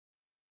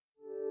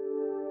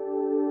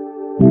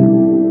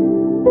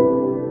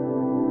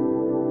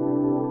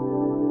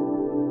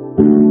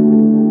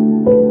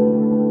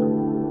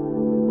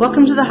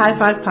Welcome to the High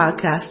Five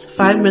Podcast,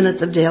 5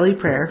 minutes of daily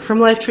prayer from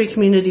Lifetree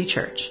Community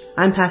Church.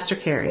 I'm Pastor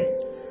Carrie.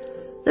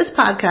 This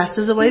podcast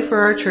is a way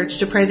for our church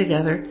to pray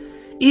together,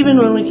 even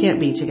when we can't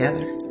be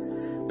together,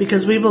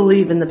 because we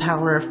believe in the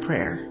power of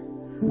prayer.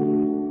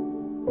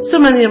 So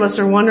many of us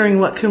are wondering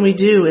what can we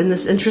do in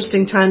this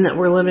interesting time that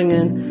we're living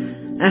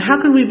in, and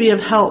how can we be of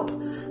help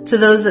to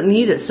those that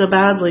need it so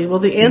badly? Well,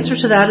 the answer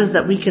to that is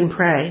that we can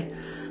pray.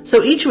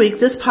 So each week,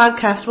 this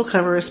podcast will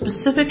cover a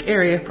specific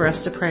area for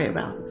us to pray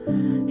about.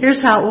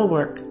 Here's how it will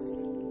work.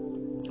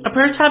 A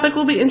prayer topic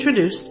will be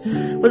introduced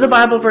with a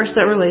Bible verse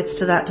that relates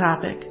to that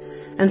topic,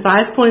 and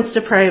 5 points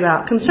to pray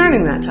about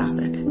concerning that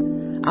topic.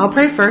 I'll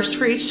pray first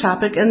for each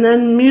topic, and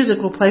then music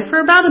will play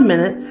for about a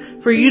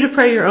minute for you to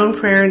pray your own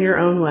prayer in your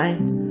own way.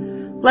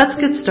 Let's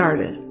get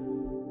started.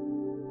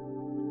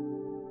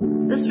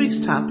 This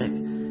week's topic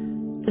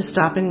is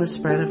stopping the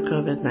spread of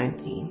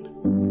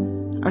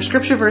COVID-19. Our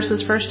scripture verse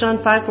is 1 John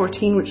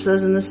 5:14, which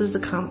says, "And this is the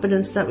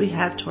confidence that we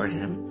have toward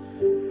Him,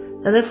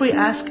 that if we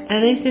ask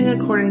anything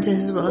according to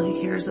His will, He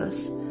hears us.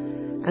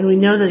 And we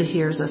know that He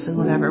hears us in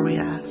whatever we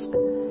ask."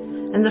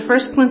 And the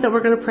first point that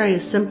we're going to pray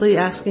is simply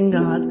asking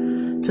God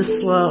to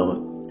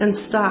slow and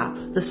stop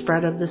the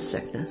spread of this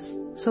sickness.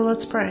 So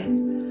let's pray.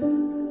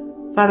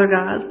 Father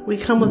God, we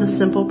come with a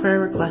simple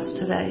prayer request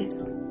today.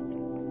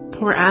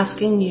 We're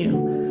asking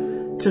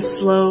You to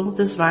slow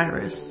this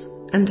virus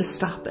and to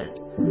stop it,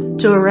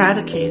 to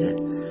eradicate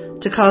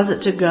it, to cause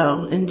it to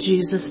go in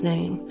Jesus'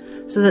 name,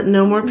 so that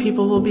no more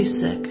people will be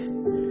sick,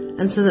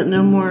 and so that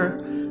no more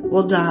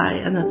will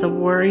die, and that the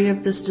worry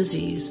of this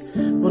disease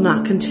will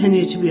not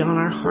continue to be on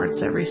our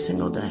hearts every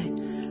single day.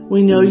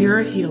 We know You're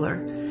a healer,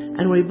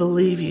 and we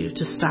believe You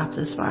to stop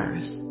this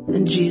virus.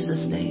 In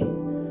Jesus'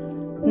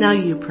 name. Now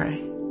you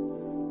pray.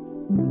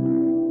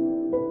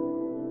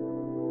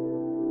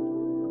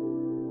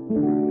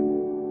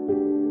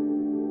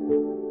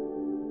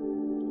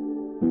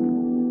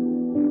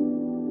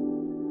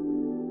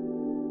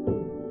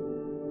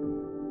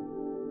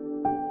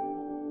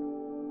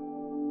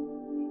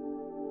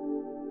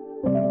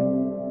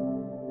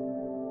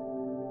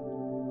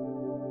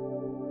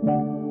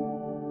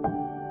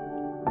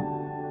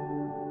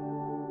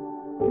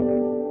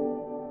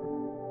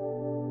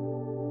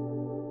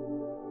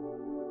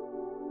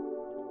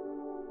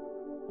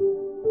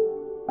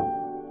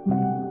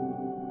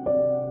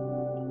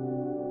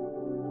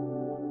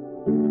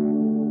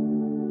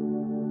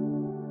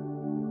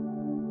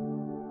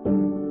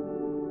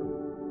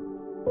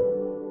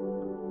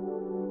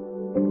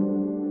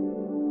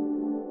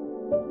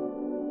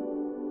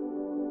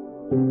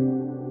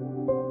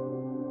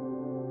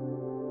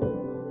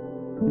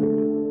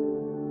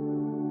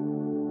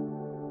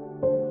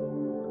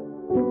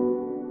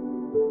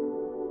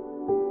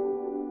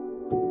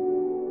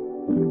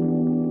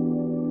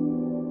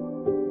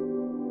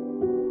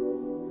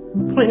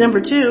 Point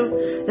number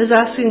 2 is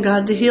asking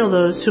God to heal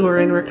those who are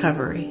in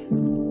recovery.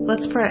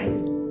 Let's pray.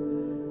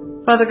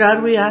 Father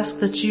God, we ask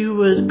that You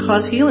would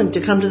cause healing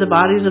to come to the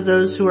bodies of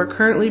those who are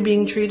currently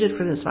being treated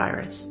for this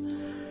virus.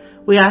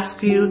 We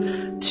ask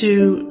You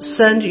to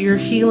send Your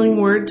healing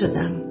word to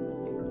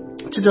them,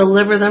 to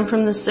deliver them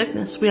from this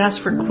sickness. We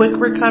ask for quick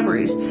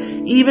recoveries,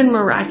 even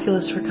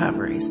miraculous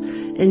recoveries,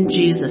 in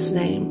Jesus'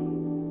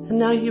 name. And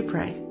now you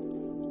pray.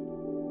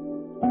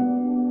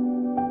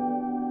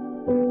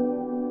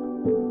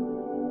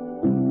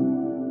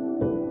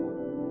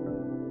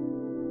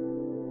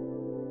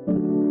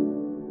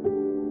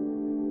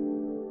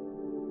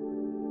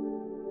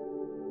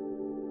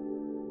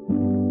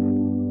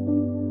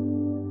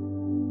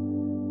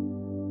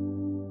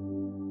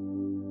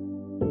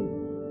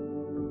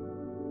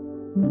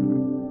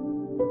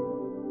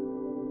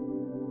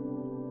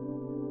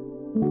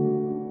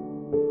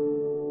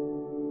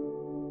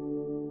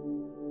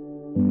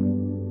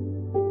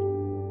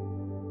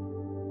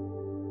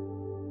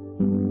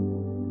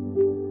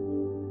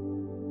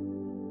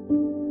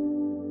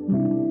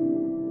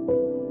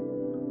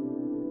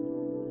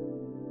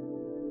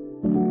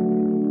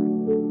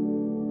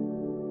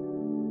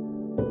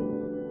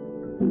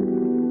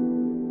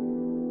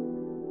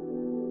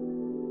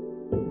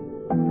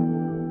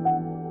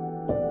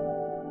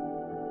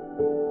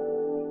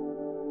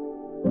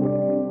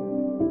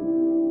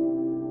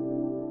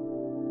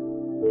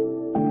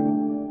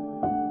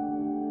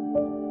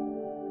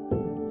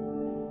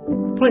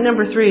 Point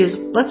number 3 is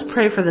let's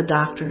pray for the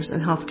doctors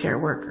and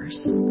healthcare workers.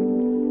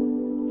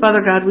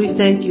 Father God, we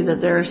thank You that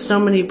there are so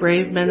many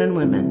brave men and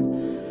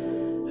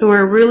women who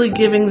are really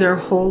giving their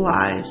whole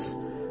lives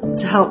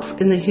to help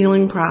in the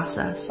healing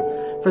process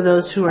for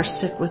those who are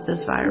sick with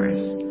this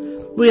virus.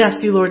 We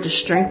ask You, Lord, to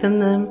strengthen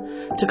them,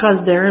 to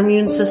cause their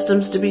immune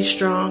systems to be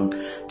strong,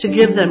 to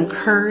give them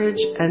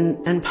courage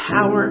and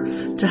power,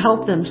 to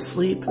help them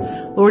sleep.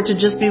 Lord, to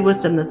just be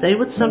with them, that they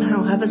would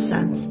somehow have a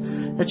sense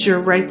that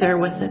You're right there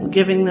with them,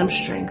 giving them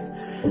strength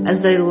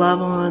as they love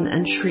on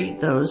and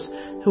treat those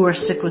who are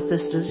sick with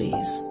this disease.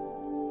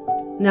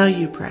 Now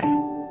you pray.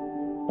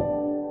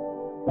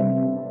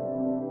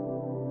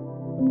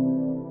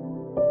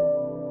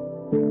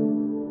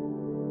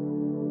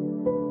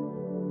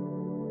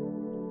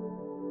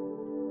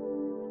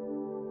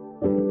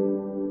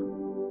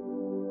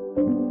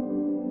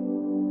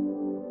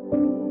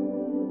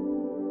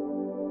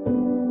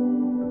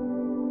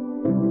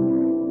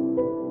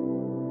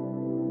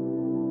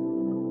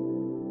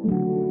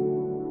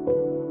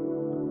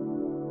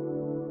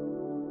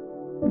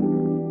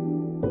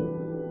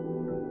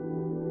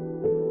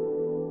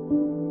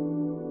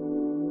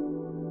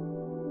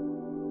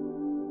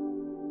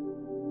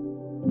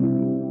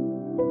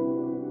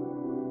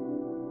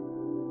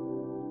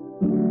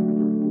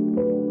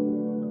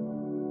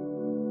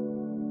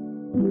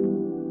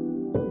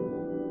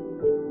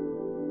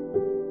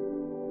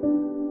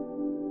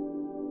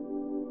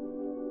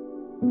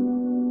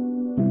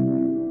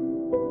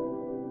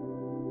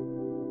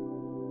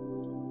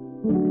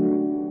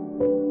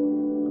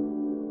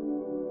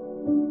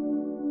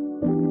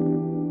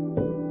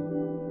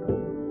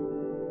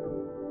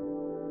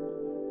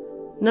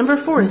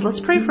 Number 4 is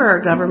let's pray for our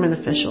government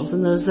officials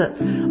and those that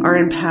are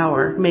in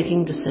power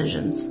making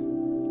decisions.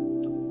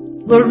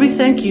 Lord, we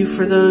thank you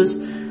for those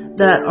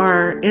that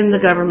are in the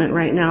government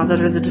right now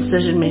that are the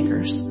decision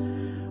makers.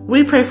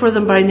 We pray for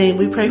them by name.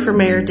 We pray for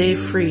Mayor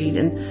Dave Freed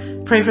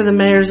and pray for the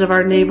mayors of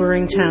our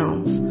neighboring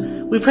towns.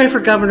 We pray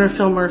for Governor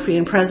Phil Murphy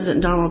and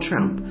President Donald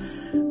Trump.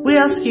 We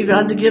ask you,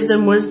 God, to give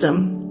them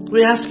wisdom.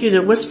 We ask you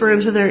to whisper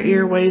into their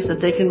ear ways that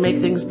they can make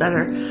things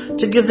better,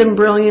 to give them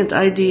brilliant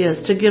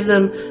ideas, to give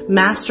them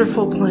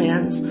masterful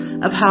plans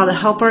of how to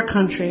help our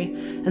country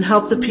and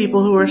help the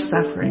people who are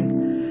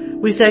suffering.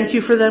 We thank you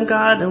for them,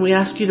 God, and we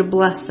ask you to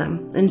bless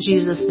them in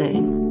Jesus'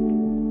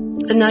 name.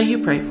 And now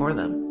you pray for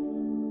them.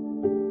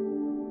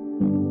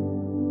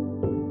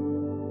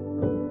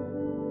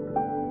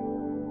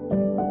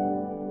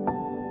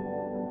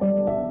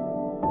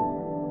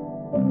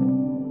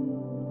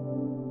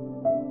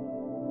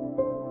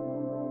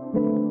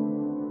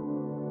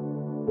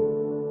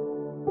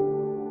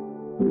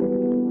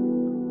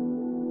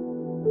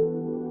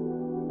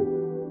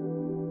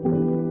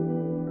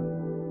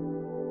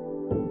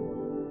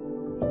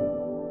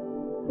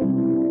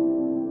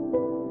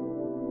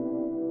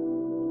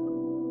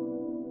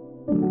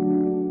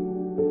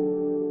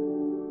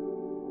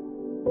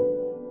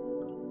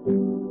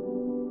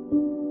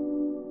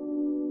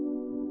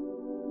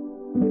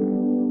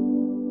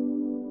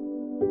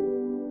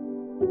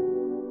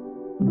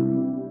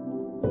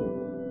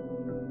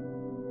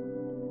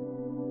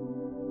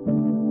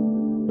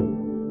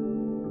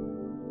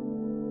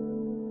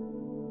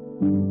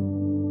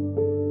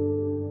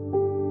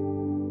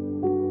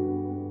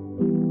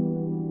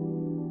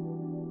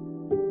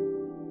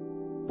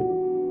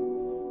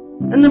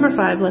 And number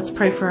 5, let's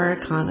pray for our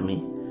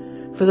economy,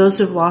 for those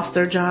who've lost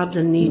their jobs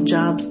and need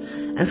jobs,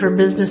 and for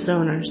business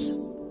owners.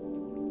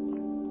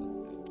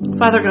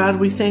 Father God,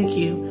 we thank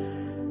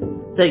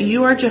you that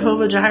you are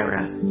Jehovah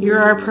Jireh.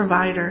 You're our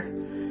provider.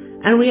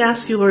 And we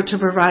ask you, Lord, to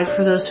provide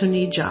for those who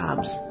need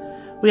jobs.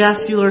 We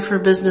ask you, Lord, for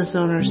business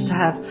owners to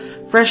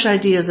have fresh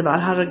ideas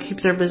about how to keep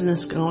their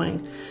business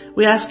going.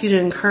 We ask you to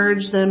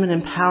encourage them and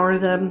empower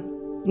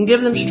them and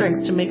give them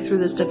strength to make through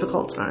this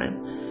difficult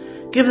time.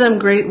 Give them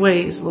great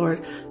ways,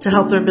 Lord, to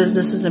help their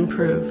businesses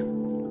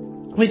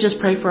improve. We just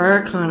pray for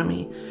our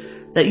economy,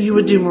 that you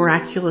would do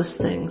miraculous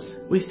things.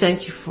 We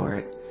thank you for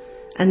it.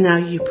 And now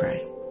you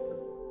pray.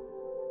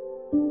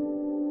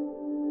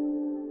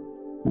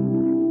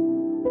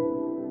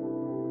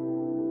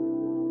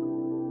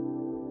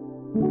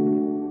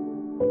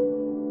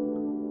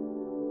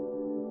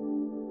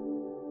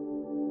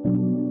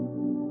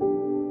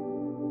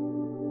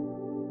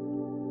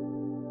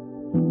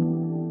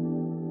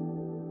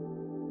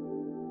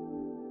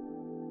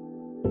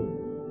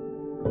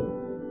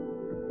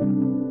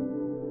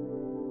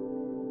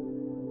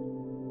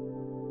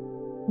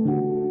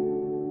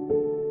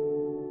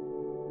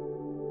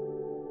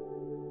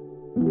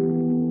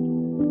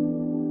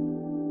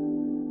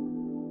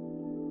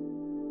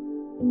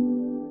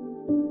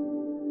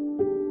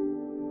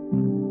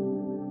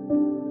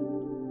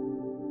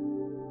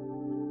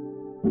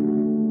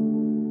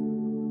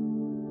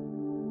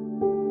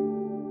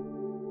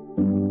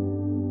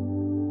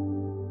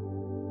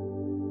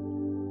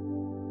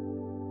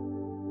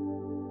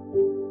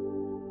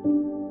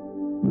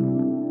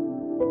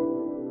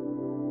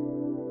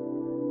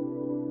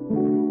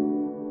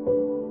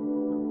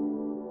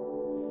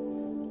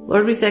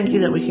 Lord, we thank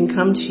you that we can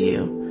come to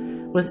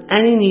you with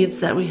any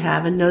needs that we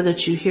have and know that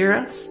you hear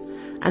us,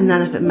 and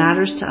that if it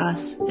matters to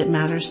us, it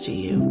matters to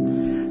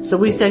you. So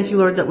we thank you,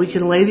 Lord, that we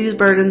can lay these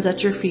burdens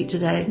at your feet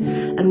today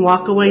and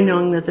walk away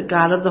knowing that the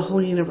God of the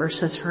whole universe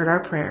has heard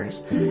our prayers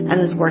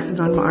and is working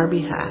on our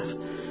behalf.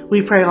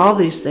 We pray all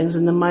these things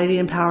in the mighty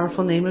and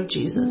powerful name of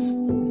Jesus.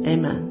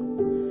 Amen.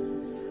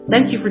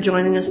 Thank you for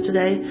joining us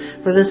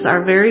today for this,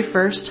 our very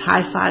first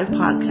High Five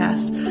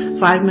podcast,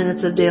 5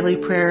 minutes of daily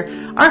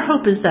prayer. Our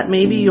hope is that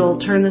maybe you'll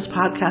turn this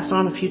podcast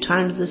on a few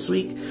times this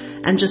week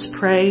and just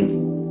pray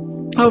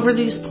over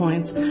these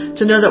points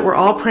to know that we're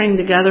all praying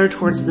together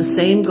towards the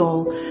same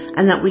goal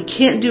and that we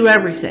can't do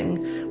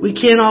everything. We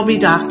can't all be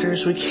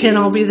doctors. We can't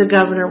all be the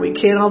governor. We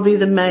can't all be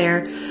the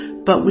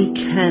mayor, but we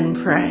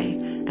can pray,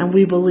 and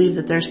we believe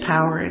that there's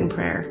power in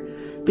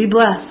prayer. Be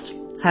blessed.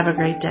 Have a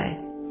great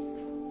day.